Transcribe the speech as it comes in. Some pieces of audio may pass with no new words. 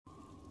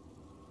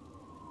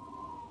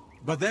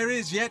But there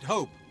is yet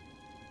hope.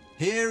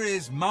 Here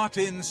is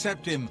Martin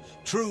Septim,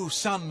 true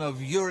son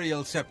of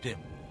Uriel Septim.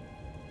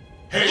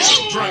 Hail,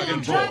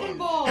 Dragonborn!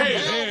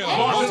 Hail,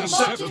 Martin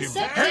Septim!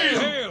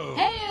 Hail!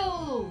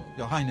 Hail!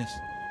 Your Highness,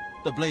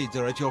 the blades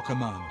are at your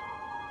command.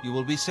 You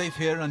will be safe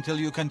here until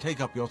you can take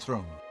up your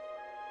throne.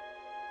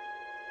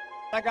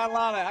 I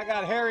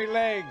got hairy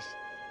legs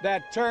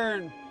that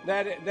turn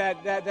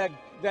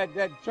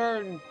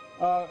turn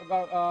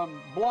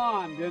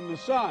blonde in the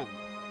sun.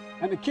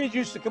 And the kids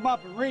used to come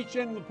up and reach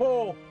in the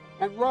pool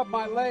and rub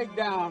my leg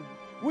down.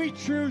 We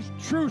choose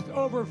truth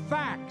over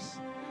facts.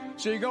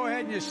 So you go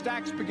ahead and you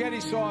stack spaghetti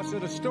sauce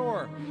at a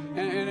store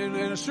and in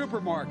a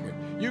supermarket.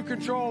 You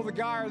control the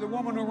guy or the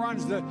woman who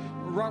runs the...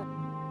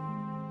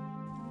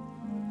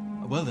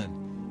 Well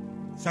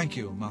then, thank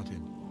you,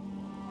 Martin.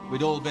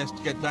 We'd all best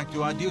get back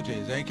to our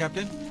duties, eh,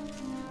 Captain?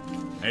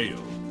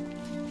 Hail.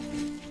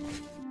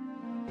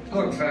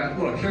 Look, Fat,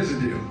 look, here's the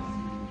deal.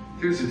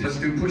 Let's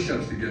do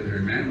push-ups together,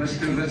 man.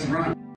 Let's run.